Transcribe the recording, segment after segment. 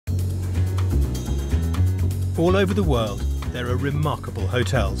All over the world, there are remarkable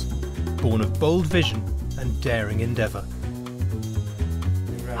hotels, born of bold vision and daring endeavour.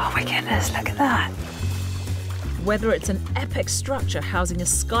 Oh my goodness, look at that. Whether it's an epic structure housing a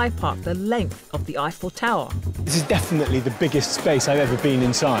sky park the length of the Eiffel Tower. This is definitely the biggest space I've ever been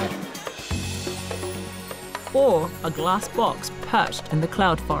inside. Or a glass box perched in the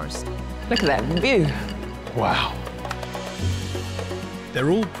cloud forest. Look at that view. Wow. They're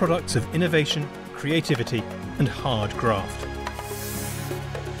all products of innovation, creativity and hard graft.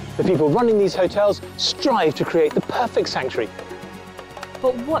 The people running these hotels strive to create the perfect sanctuary.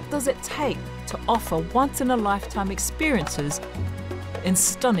 But what does it take to offer once-in-a-lifetime experiences in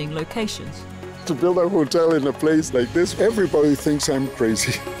stunning locations? To build a hotel in a place like this, everybody thinks I'm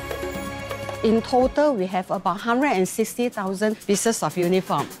crazy. In total, we have about 160,000 pieces of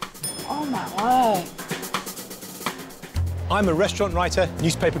uniform. Oh my word. I'm a restaurant writer,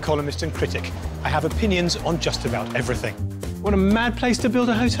 newspaper columnist and critic. I have opinions on just about everything. What a mad place to build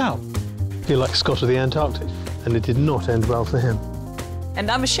a hotel. You're like Scott of the Antarctic, and it did not end well for him. And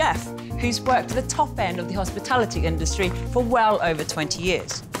I'm a chef who's worked at the top end of the hospitality industry for well over 20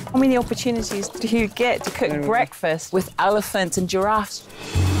 years. How many opportunities do you get to cook breakfast with elephants and giraffes?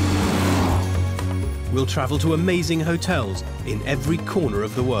 We'll travel to amazing hotels in every corner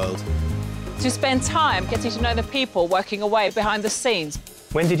of the world. To spend time getting to know the people working away behind the scenes.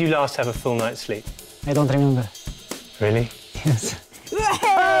 When did you last have a full night's sleep? I don't remember. Really? Yes.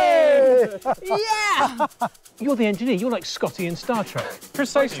 Hey! Yeah! You're the engineer. You're like Scotty in Star Trek.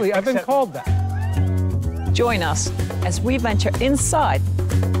 Precisely. I've been called that. Join us as we venture inside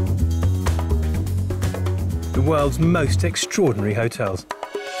The world's most extraordinary hotels.